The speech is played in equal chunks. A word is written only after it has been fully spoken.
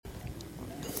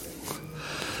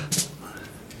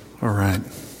All right.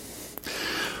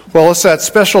 Well, it's that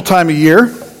special time of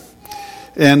year,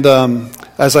 and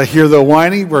as I hear the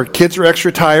whining, where kids are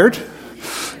extra tired,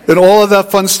 and all of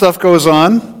that fun stuff goes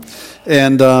on.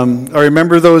 And I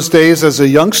remember those days as a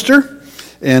youngster,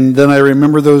 and then I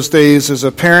remember those days as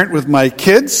a parent with my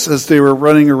kids as they were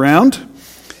running around,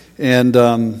 and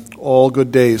all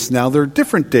good days. Now they're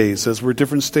different days as we're a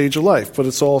different stage of life, but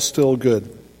it's all still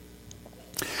good.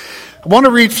 I want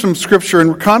to read some scripture,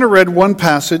 and we kind of read one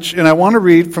passage, and I want to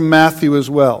read from Matthew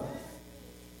as well.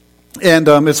 And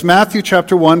it's Matthew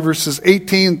chapter 1, verses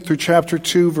 18 through chapter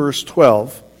 2, verse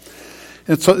 12.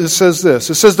 And so it says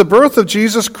this. It says, "The birth of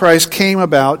Jesus Christ came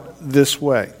about this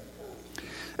way.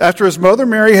 After his mother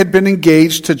Mary had been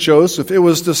engaged to Joseph, it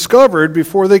was discovered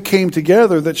before they came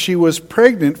together that she was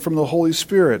pregnant from the Holy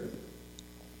Spirit.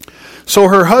 So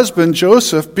her husband,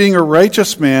 Joseph, being a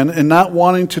righteous man and not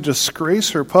wanting to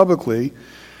disgrace her publicly,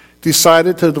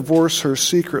 decided to divorce her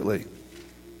secretly.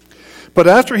 But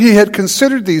after he had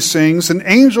considered these things, an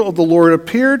angel of the Lord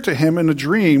appeared to him in a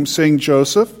dream, saying,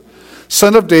 'Joseph,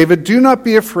 son of David, do not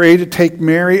be afraid to take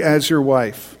Mary as your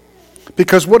wife,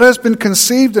 because what has been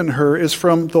conceived in her is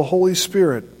from the Holy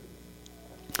Spirit.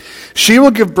 She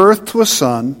will give birth to a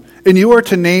son, and you are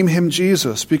to name him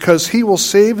Jesus, because he will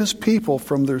save his people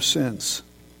from their sins.'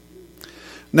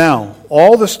 Now,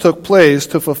 all this took place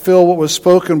to fulfill what was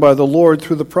spoken by the Lord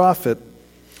through the prophet.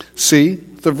 'See,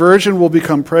 the virgin will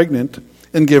become pregnant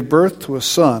and give birth to a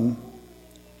son,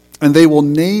 and they will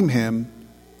name him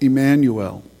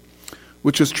Emmanuel,'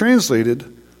 which is translated,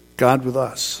 God with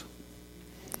us.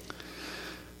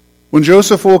 When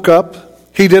Joseph woke up,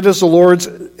 he did as the Lord's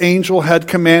angel had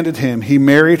commanded him. He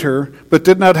married her, but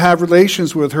did not have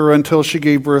relations with her until she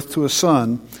gave birth to a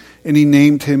son, and he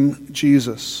named him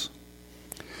Jesus.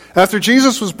 After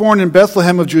Jesus was born in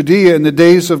Bethlehem of Judea in the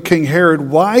days of King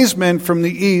Herod, wise men from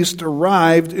the east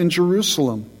arrived in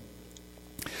Jerusalem,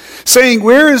 saying,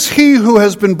 'Where is he who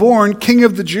has been born King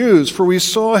of the Jews? For we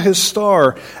saw his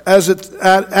star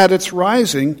at its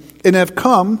rising and have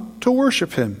come to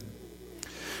worship him.'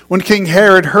 When King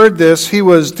Herod heard this, he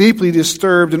was deeply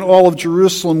disturbed, and all of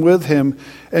Jerusalem with him."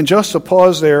 And just to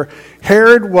pause there,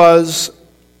 Herod was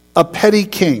a petty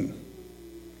king.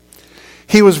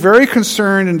 He was very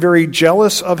concerned and very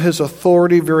jealous of his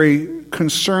authority, very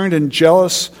concerned and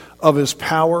jealous of his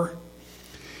power.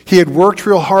 He had worked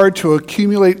real hard to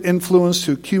accumulate influence,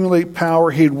 to accumulate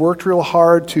power. He had worked real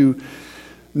hard to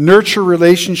nurture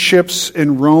relationships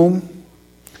in Rome.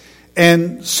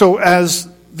 And so as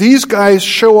these guys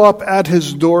show up at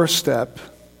his doorstep,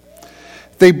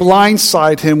 they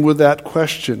blindside him with that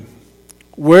question.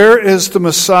 Where is the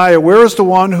Messiah? Where is the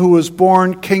one who was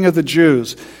born King of the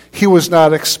Jews? He was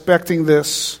not expecting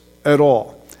this at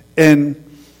all. And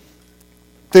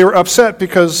they were upset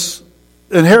because,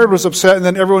 and Herod was upset, and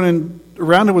then everyone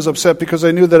around him was upset because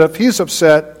they knew that if he's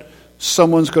upset,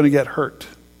 someone's going to get hurt.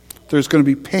 There's going to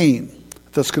be pain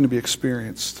that's going to be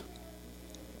experienced.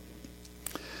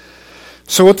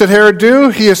 So what did Herod do?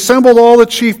 He assembled all the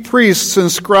chief priests and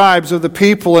scribes of the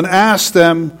people and asked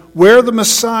them where the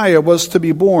Messiah was to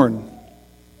be born.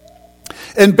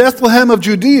 "In Bethlehem of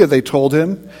Judea," they told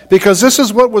him, "because this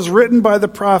is what was written by the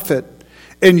prophet.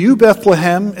 And you,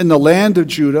 Bethlehem, in the land of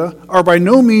Judah, are by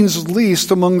no means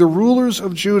least among the rulers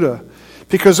of Judah,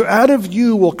 because out of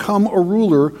you will come a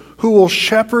ruler who will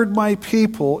shepherd my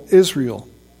people, Israel."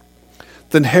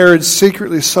 Then Herod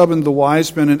secretly summoned the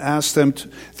wise men and asked them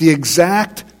the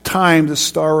exact time the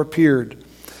star appeared.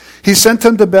 He sent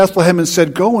them to Bethlehem and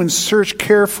said, "Go and search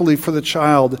carefully for the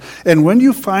child, and when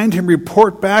you find him,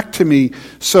 report back to me,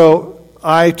 so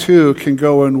I too can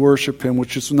go and worship him,"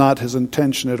 which is not his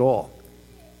intention at all.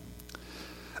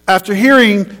 After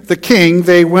hearing the king,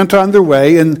 they went on their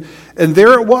way, and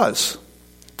there it was.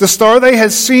 The star they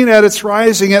had seen at its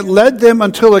rising, it led them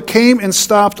until it came and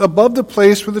stopped above the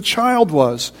place where the child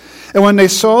was. And when they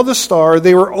saw the star,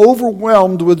 they were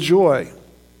overwhelmed with joy.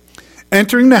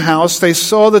 Entering the house, they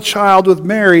saw the child with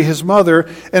Mary, his mother,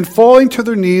 and falling to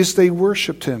their knees, they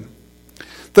worshipped him.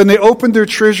 Then they opened their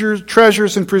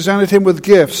treasures and presented him with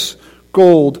gifts,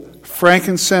 gold,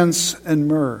 frankincense, and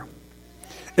myrrh.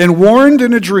 And warned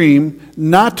in a dream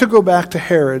not to go back to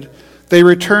Herod, they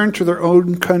returned to their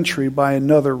own country by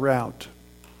another route.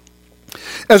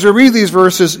 As we read these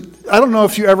verses, I don't know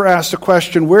if you ever asked the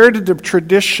question, where did the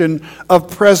tradition of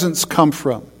presents come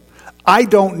from? I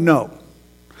don't know.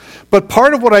 But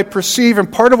part of what I perceive and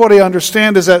part of what I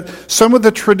understand is that some of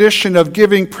the tradition of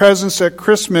giving presents at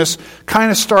Christmas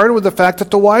kind of started with the fact that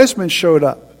the wise men showed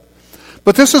up.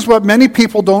 But this is what many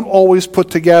people don't always put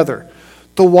together.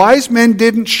 The wise men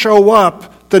didn't show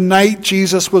up the night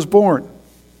Jesus was born.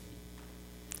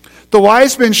 The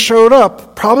wise men showed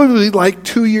up probably like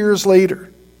 2 years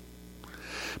later.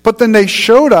 But then they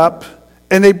showed up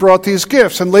and they brought these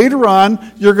gifts. And later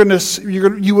on,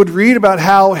 you would read about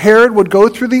how Herod would go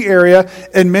through the area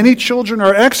and many children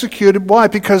are executed. Why?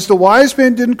 Because the wise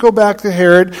men didn't go back to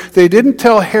Herod. They didn't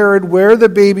tell Herod where the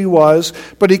baby was,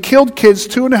 but he killed kids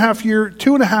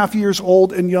 2.5 years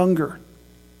old and younger.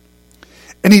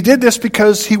 And he did this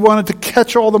because he wanted to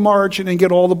catch all the margin and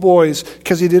get all the boys,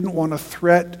 because he didn't want a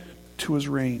threat to his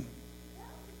reign.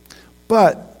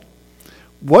 But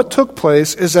what took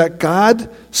place is that God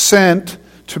sent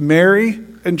to Mary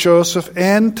and Joseph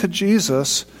and to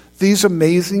Jesus these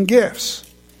amazing gifts.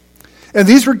 And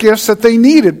these were gifts that they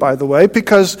needed, by the way,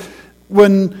 because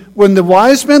when the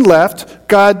wise men left,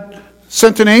 God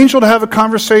sent an angel to have a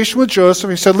conversation with Joseph.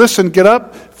 He said, listen, get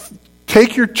up,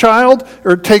 take your child,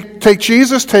 or take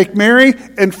Jesus, take Mary,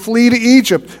 and flee to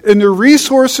Egypt. And the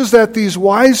resources that these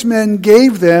wise men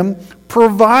gave them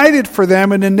provided for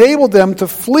them and enabled them to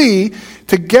flee,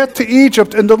 to get to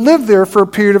Egypt, and to live there for a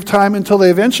period of time until they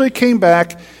eventually came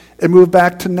back and moved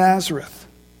back to Nazareth.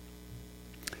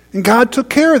 And God took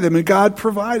care of them, and God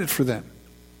provided for them.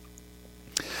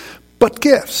 But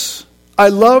gifts. I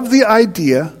love the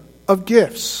idea of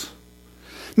gifts.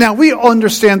 Now, we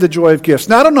understand the joy of gifts.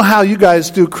 Now, I don't know how you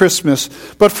guys do Christmas,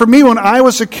 but for me, when I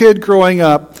was a kid growing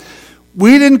up,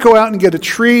 we didn't go out and get a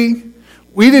tree.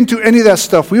 We didn't do any of that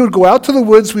stuff. We would go out to the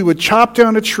woods, we would chop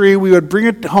down a tree, we would bring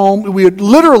it home, we would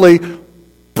literally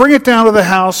bring it down to the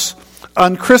house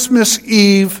on Christmas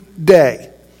Eve day.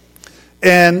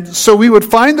 And so we would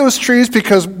find those trees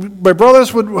because my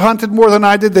brothers would hunt it more than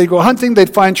I did. They'd go hunting,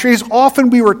 they'd find trees. Often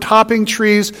we were topping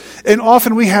trees, and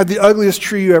often we had the ugliest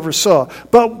tree you ever saw.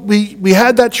 But we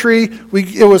had that tree,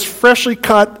 it was freshly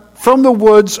cut from the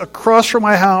woods across from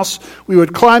my house. We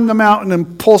would climb the mountain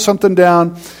and pull something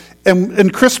down.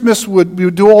 And Christmas we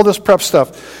would do all this prep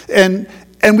stuff. And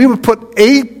we would put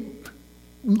a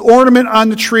ornament on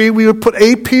the tree. We would put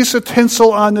a piece of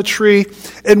tinsel on the tree.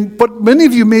 But many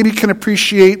of you maybe can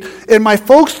appreciate, and my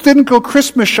folks didn't go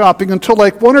Christmas shopping until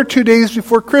like 1 or 2 days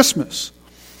before Christmas.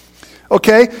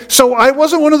 Okay? So I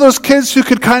wasn't one of those kids who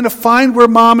could kind of find where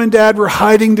mom and dad were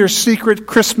hiding their secret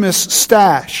Christmas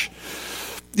stash.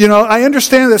 You know, I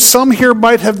understand that some here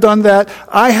might have done that.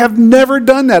 I have never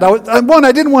done that.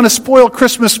 I didn't want to spoil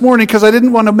Christmas morning because I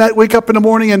didn't want to wake up in the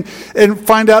morning and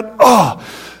find out,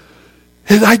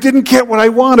 I didn't get what I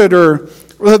wanted, or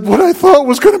what I thought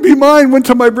was going to be mine went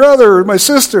to my brother or my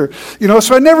sister. You know,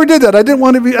 so I never did that. I didn't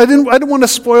want to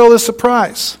spoil the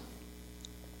surprise.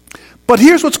 But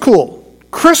here's what's cool.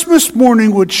 Christmas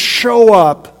morning would show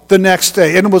up the next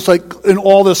day, and it was like in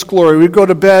all this glory. We'd go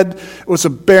to bed, it was a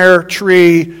bare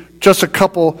tree, just a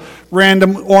couple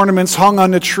random ornaments hung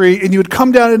on the tree, and you would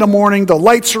come down in the morning, the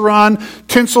lights are on,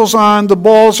 tinsel's on, the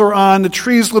balls are on, the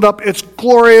tree's lit up, it's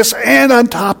glorious, and on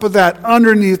top of that,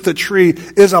 underneath the tree,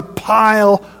 is a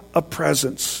pile of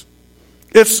presents.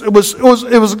 It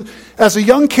was as a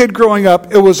young kid growing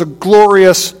up, it was a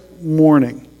glorious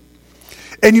morning.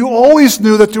 And you always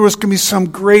knew that there was going to be some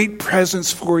great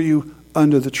presents for you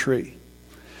under the tree.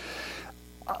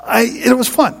 It was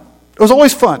fun. It was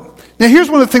always fun. Now, here's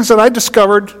one of the things that I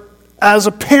discovered as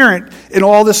a parent, and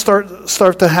all this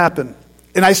start to happen.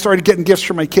 And I started getting gifts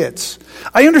for my kids.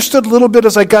 I understood a little bit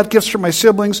as I got gifts from my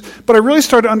siblings, but I really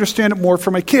started to understand it more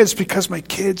for my kids because my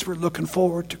kids were looking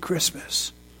forward to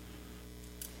Christmas.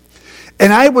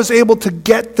 And I was able to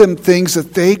get them things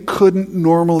that they couldn't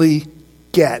normally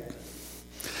get.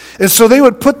 And so they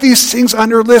would put these things on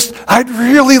their list. I'd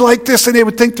really like this. And they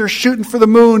would think they're shooting for the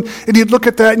moon. And you'd look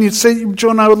at that and you'd say, Joe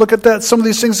and I would look at that, some of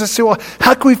these things and say, well,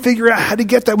 how can we figure out how to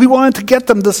get that? We wanted to get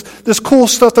them this cool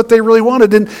stuff that they really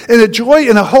wanted. And the joy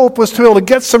and the hope was to be able to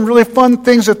get some really fun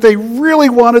things that they really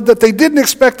wanted, that they didn't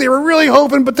expect. They were really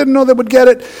hoping but didn't know they would get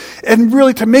it. And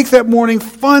really to make that morning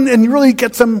fun and really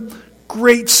get some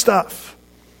great stuff.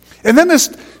 And then as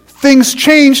things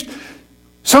changed,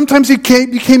 sometimes it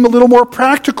became a little more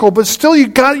practical, but still you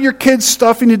got your kids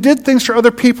stuff and you did things for other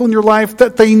people in your life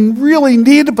that they really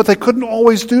needed, but they couldn't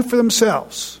always do for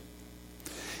themselves.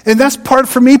 And that's part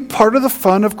of the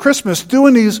fun of Christmas,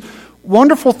 doing these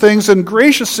wonderful things and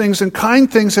gracious things and kind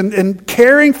things and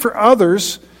caring for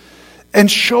others and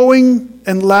showing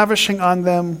and lavishing on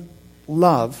them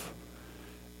love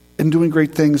and doing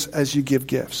great things as you give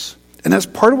gifts. And that's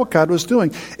part of what God was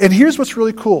doing. And here's what's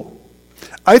really cool.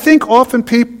 I think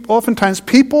oftentimes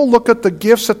people look at the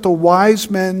gifts that the wise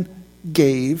men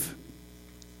gave,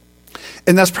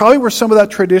 and that's probably where some of that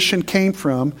tradition came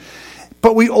from,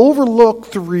 but we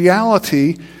overlook the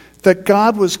reality that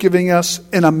God was giving us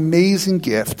an amazing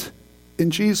gift in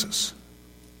Jesus.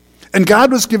 And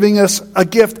God was giving us a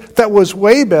gift that was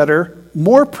way better,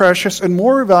 more precious, and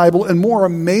more valuable, and more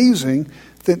amazing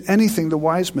than anything the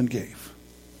wise men gave.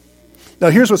 Now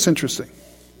here's what's interesting.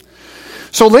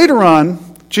 So later on,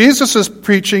 Jesus is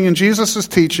preaching and Jesus is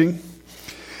teaching,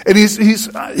 and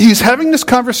he's having this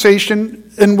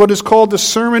conversation in what is called the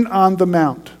Sermon on the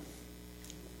Mount.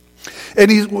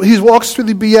 And he walks through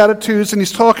the Beatitudes, and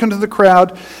he's talking to the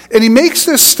crowd, and he makes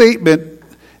this statement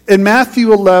in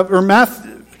Matthew 11, or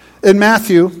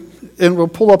Matthew, and we'll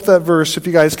pull up that verse if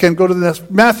you guys can. Go to the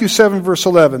next, Matthew 7, verse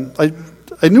 11.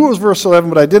 I knew it was verse 11,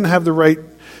 but I didn't have the right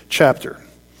chapter.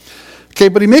 Okay,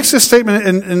 but he makes this statement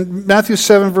in Matthew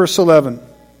 7, verse 11.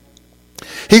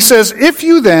 He says, if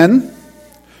you then,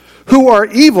 who are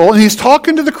evil, and he's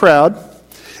talking to the crowd,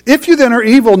 if you then are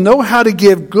evil, know how to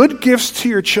give good gifts to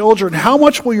your children, how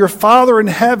much will your Father in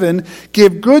heaven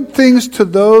give good things to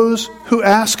those who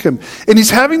ask him? And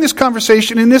he's having this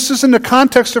conversation, and this is in the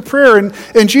context of prayer. And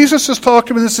Jesus is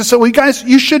talking to this and said, well, you guys,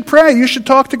 you should pray. You should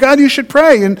talk to God. You should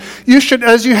pray. And you should,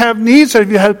 as you have needs, if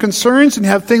you have concerns and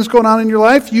you have things going on in your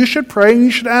life, you should pray and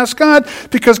you should ask God,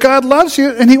 because God loves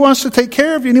you and he wants to take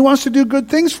care of you and he wants to do good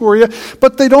things for you.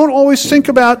 But they don't always think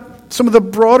about some of the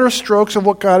broader strokes of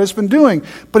what God has been doing.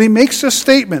 But he makes this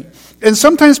statement. And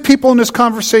sometimes people in this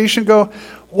conversation go,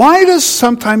 why does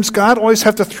sometimes God always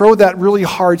have to throw that really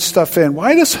hard stuff in?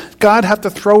 Why does God have to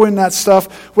throw in that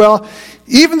stuff? Well,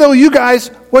 even though you guys,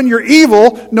 when you're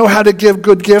evil, know how to give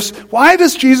good gifts, why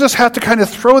does Jesus have to kind of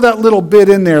throw that little bit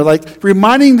in there, like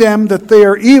reminding them that they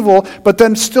are evil, but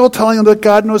then still telling them that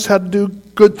God knows how to do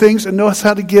good things and knows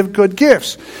how to give good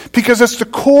gifts? Because it's the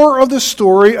core of the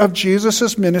story of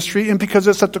Jesus' ministry, and because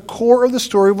it's at the core of the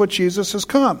story of what Jesus has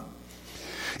come.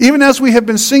 Even as we have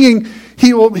been singing,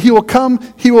 He will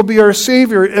come, He will be our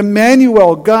Savior,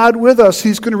 Emmanuel, God with us.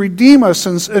 He's going to redeem us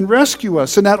and rescue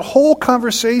us. And that whole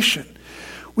conversation,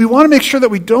 we want to make sure that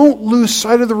we don't lose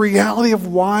sight of the reality of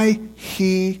why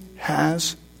He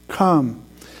has come.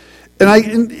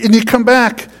 And you come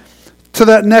back to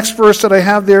that next verse that I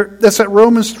have there. That's at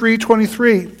Romans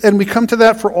 3:23. And we come to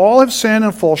that, for all have sinned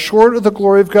and fall short of the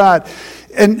glory of God.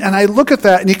 And I look at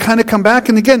that, and you kind of come back,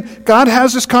 and again, God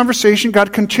has this conversation.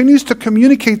 God continues to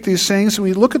communicate these things, and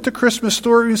we look at the Christmas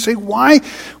story and say,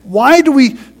 why do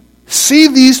we see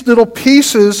these little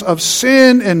pieces of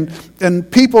sin and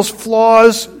people's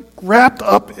flaws wrapped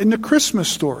up in the Christmas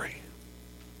story?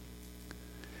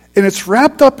 And it's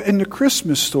wrapped up in the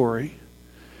Christmas story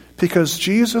because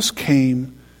Jesus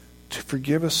came to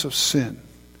forgive us of sin.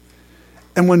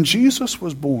 And when Jesus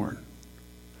was born,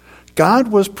 God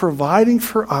was providing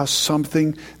for us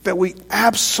something that we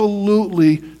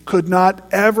absolutely could not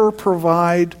ever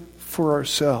provide for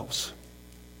ourselves.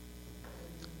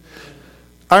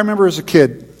 I remember as a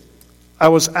kid, I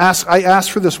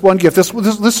asked for this one gift. This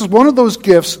is one of those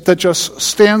gifts that just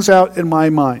stands out in my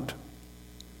mind.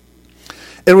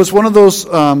 It was one of those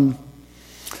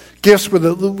gifts where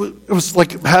it was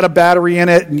like had a battery in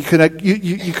it, and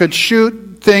you could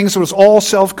shoot things. It was all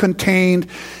self-contained,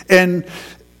 and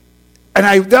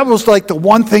that was like the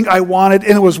one thing I wanted,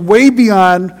 and it was way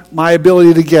beyond my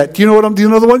ability to get. Do you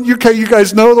know the one? You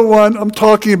guys know the one I'm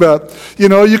talking about. You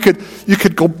know, you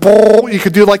could go bowl, you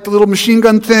could do like the little machine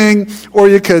gun thing, or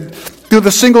you could do the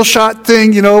single shot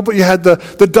thing, you know, but you had the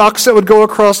ducks that would go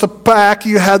across the back,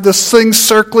 you had the things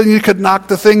circling, you could knock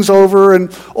the things over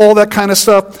and all that kind of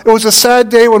stuff. It was a sad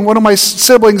day when one of my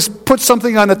siblings put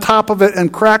something on the top of it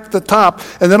and cracked the top,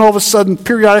 and then all of a sudden,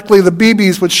 periodically, the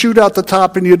BBs would shoot out the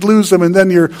top and you'd lose them, and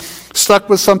then you're stuck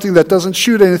with something that doesn't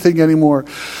shoot anything anymore.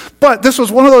 But this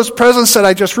was one of those presents that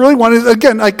I just really wanted.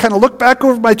 Again, I kind of look back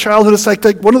over my childhood, it's like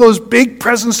one of those big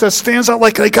presents that stands out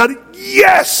like I got it.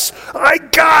 Yes, I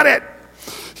got it.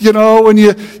 You know, when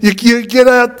you get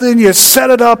out there and you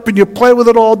set it up and you play with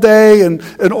it all day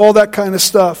and all that kind of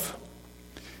stuff.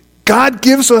 God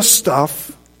gives us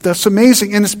stuff that's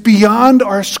amazing, and it's beyond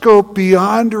our scope,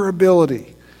 beyond our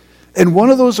ability. And one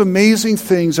of those amazing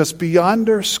things that's beyond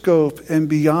our scope and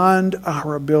beyond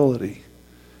our ability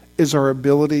is our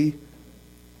ability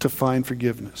to find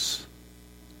forgiveness.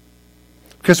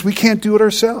 Because we can't do it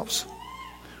ourselves.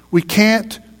 We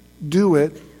can't do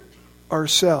it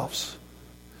ourselves.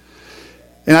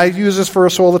 And I use this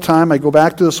verse all the time. I go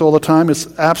back to this all the time. It's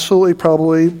absolutely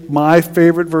probably my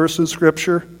favorite verse in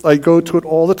Scripture. I go to it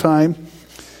all the time.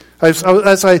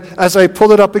 As I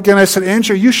pulled it up again, I said,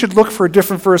 Andrew, you should look for a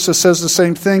different verse that says the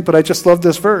same thing, but I just love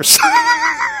this verse.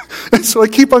 And so I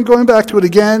keep on going back to it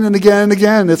again and again and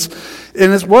again.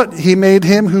 It's what? He made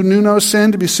him who knew no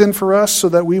sin to be sin for us so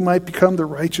that we might become the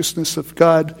righteousness of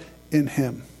God in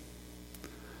him.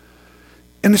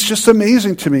 And it's just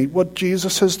amazing to me what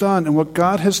Jesus has done and what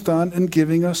God has done in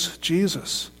giving us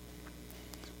Jesus.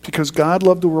 Because God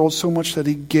loved the world so much that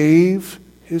he gave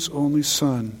his only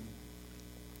Son.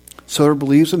 So whoever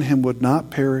believes in him would not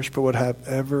perish, but would have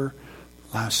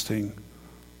everlasting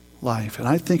life. And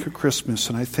I think of Christmas,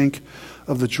 and I think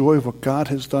of the joy of what God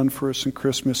has done for us in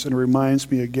Christmas, and it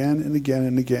reminds me again and again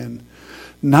and again,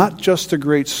 not just a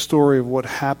great story of what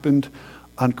happened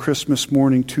on Christmas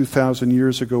morning 2,000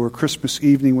 years ago, or Christmas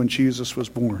evening when Jesus was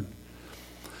born,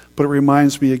 but it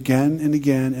reminds me again and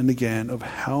again and again of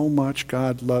how much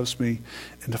God loves me,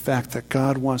 and the fact that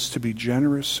God wants to be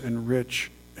generous and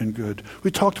rich and good.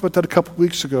 We talked about that a couple of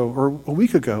weeks ago, or a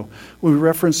week ago, when we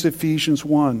referenced Ephesians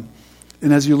 1.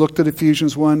 And as you looked at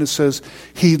Ephesians 1, it says,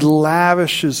 he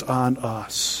lavishes on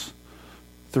us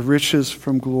the riches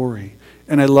from glory.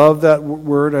 And I love that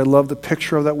word. I love the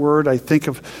picture of that word. I think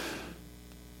of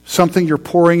something you're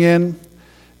pouring in,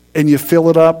 and you fill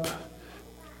it up,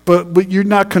 but you're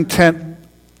not content.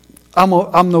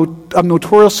 I'm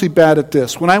notoriously bad at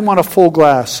this. When I want a full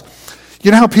glass, you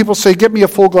know how people say, get me a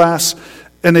full glass,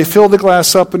 and they fill the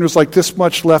glass up, and there's like this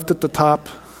much left at the top?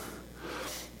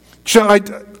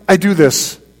 I do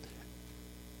this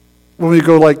when we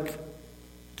go like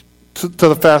to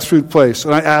the fast food place,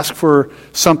 and I ask for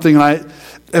something,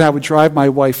 and I would drive my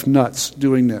wife nuts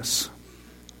doing this.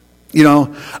 You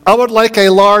know, I would like a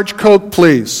large Coke,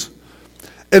 please.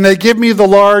 And they give me the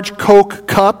large Coke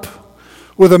cup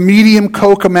with a medium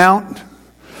Coke amount.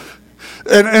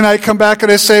 And I come back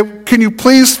and I say, can you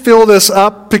please fill this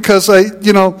up? Because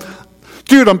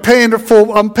dude, I'm paying for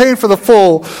the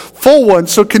full one.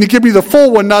 So can you give me the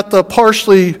full one, not the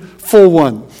partially full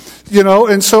one? You know,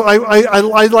 and so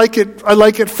I like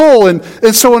it full.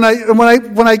 And so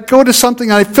when I go to something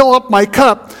and I fill up my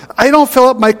cup, I don't fill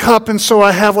up my cup and so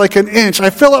I have like an inch. I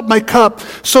fill up my cup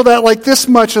so that like this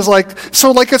much is like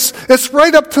it's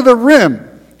right up to the rim.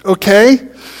 Okay?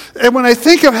 And when I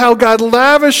think of how God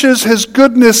lavishes his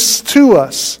goodness to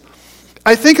us,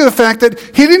 I think of the fact that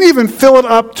he didn't even fill it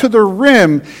up to the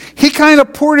rim. He kind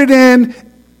of poured it in,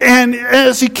 and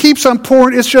as he keeps on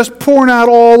pouring, it's just pouring out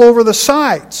all over the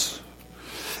sides.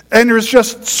 And there's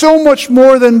just so much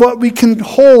more than what we can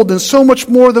hold, and so much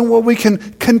more than what we can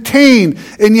contain,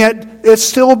 and yet it's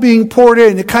still being poured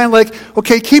in. You're kind of like,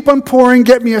 okay, keep on pouring,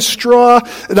 get me a straw,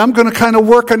 and I'm going to kind of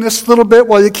work on this a little bit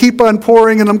while you keep on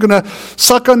pouring, and I'm going to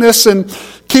suck on this and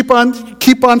keep on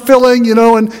filling, you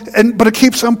know, but it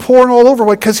keeps on pouring all over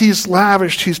because he's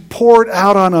lavished. He's poured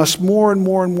out on us more and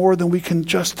more and more than we can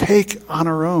just take on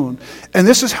our own. And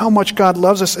this is how much God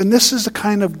loves us, and this is the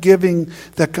kind of giving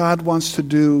that God wants to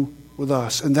do with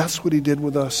us. And that's what he did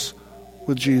with us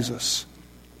with Jesus.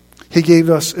 He gave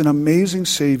us an amazing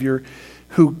Savior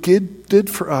who did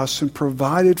for us and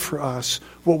provided for us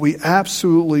what we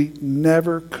absolutely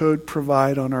never could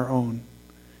provide on our own: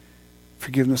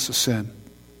 forgiveness of sin.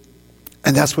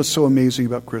 And that's what's so amazing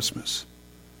about Christmas.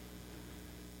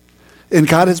 And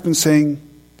God has been saying,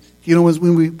 you know,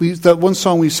 when we that one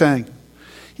song we sang,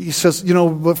 he says, you know,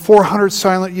 but 400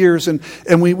 silent years, and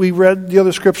we read the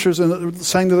other scriptures and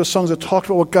sang the other songs that talked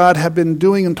about what God had been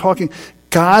doing and talking.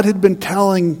 God had been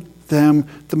telling them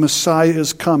the Messiah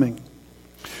is coming.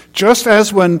 Just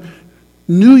as when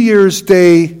New Year's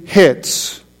Day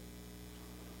hits,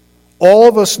 all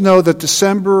of us know that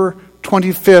December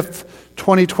 25th,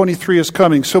 2023 is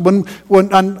coming. So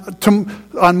when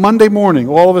on Monday morning,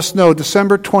 all of us know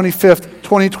December 25th,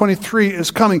 2023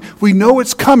 is coming. We know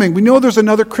it's coming. We know there's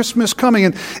another Christmas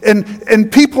coming.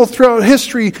 And people throughout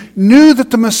history knew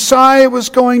that the Messiah was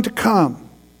going to come.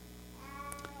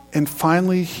 And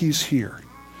finally, he's here.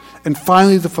 And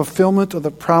finally, the fulfillment of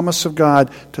the promise of God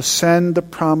to send the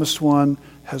promised one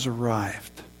has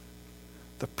arrived.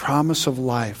 The promise of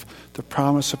life, the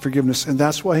promise of forgiveness. And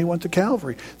that's why he went to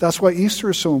Calvary. That's why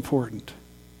Easter is so important.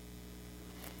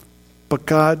 But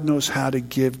God knows how to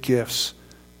give gifts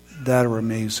that are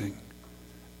amazing.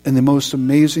 And the most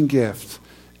amazing gift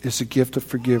is the gift of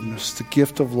forgiveness, the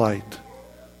gift of light.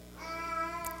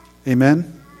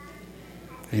 Amen?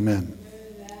 Amen.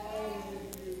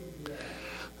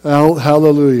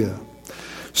 Hallelujah.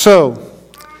 So,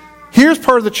 here's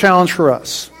part of the challenge for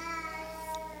us.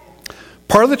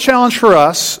 Part of the challenge for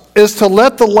us is to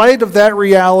let the light of that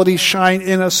reality shine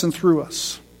in us and through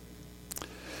us.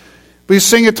 We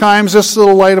sing at times, "This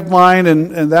little light of mine,"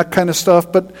 and that kind of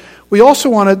stuff, but we also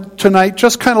wanted tonight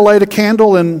just kind of light a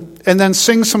candle and then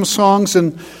sing some songs.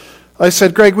 And I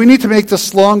said, Greg, we need to make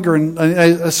this longer,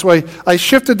 and so I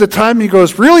shifted the time. He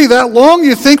goes, "Really, that long?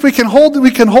 You think we can hold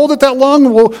it that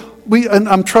long?" Well, and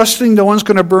I'm trusting no one's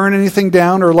going to burn anything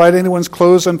down or light anyone's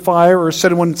clothes on fire or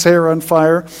set anyone's hair on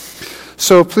fire.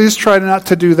 So please try not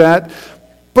to do that.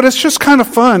 But it's just kind of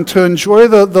fun to enjoy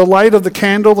the light of the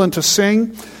candle and to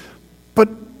sing. But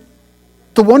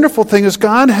the wonderful thing is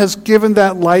God has given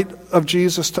that light of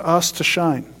Jesus to us to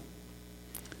shine.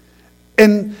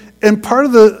 And part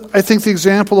of the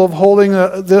example of holding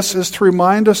this is to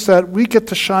remind us that we get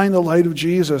to shine the light of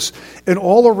Jesus. And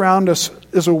all around us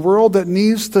is a world that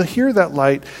needs to hear that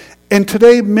light. And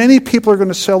today, many people are going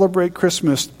to celebrate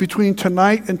Christmas. Between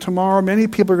tonight and tomorrow, many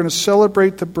people are going to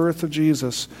celebrate the birth of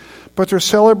Jesus. But they're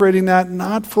celebrating that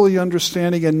not fully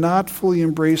understanding and not fully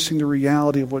embracing the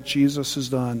reality of what Jesus has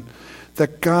done.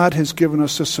 That God has given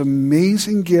us this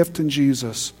amazing gift in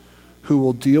Jesus who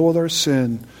will deal with our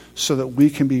sin so that we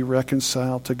can be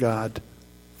reconciled to God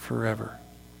forever.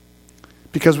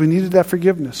 Because we needed that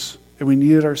forgiveness and we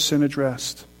needed our sin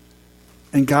addressed.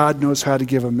 And God knows how to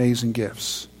give amazing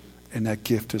gifts. And that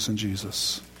gift is in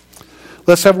Jesus.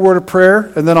 Let's have a word of prayer,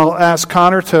 and then I'll ask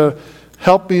Connor to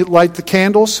help me light the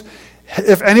candles.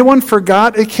 If anyone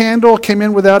forgot a candle, came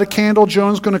in without a candle,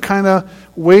 Joan's going to kind of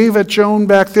wave at Joan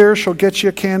back there. She'll get you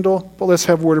a candle. But let's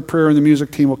have a word of prayer, and the music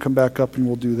team will come back up, and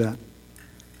we'll do that.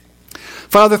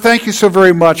 Father, thank you so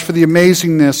very much for the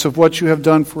amazingness of what you have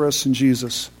done for us in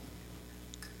Jesus.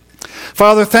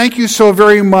 Father, thank you so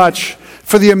very much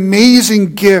for the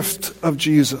amazing gift of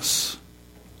Jesus.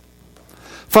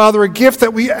 Father, a gift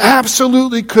that we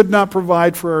absolutely could not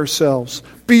provide for ourselves,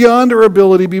 beyond our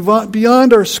ability,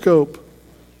 beyond our scope.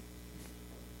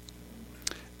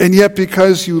 And yet,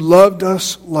 because you loved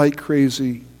us like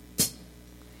crazy,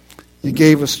 you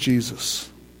gave us Jesus.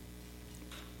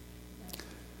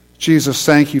 Jesus,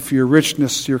 thank you for your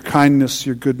richness, your kindness,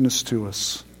 your goodness to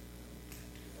us.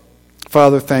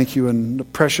 Father, thank you in the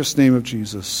precious name of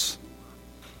Jesus.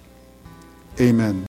 Amen.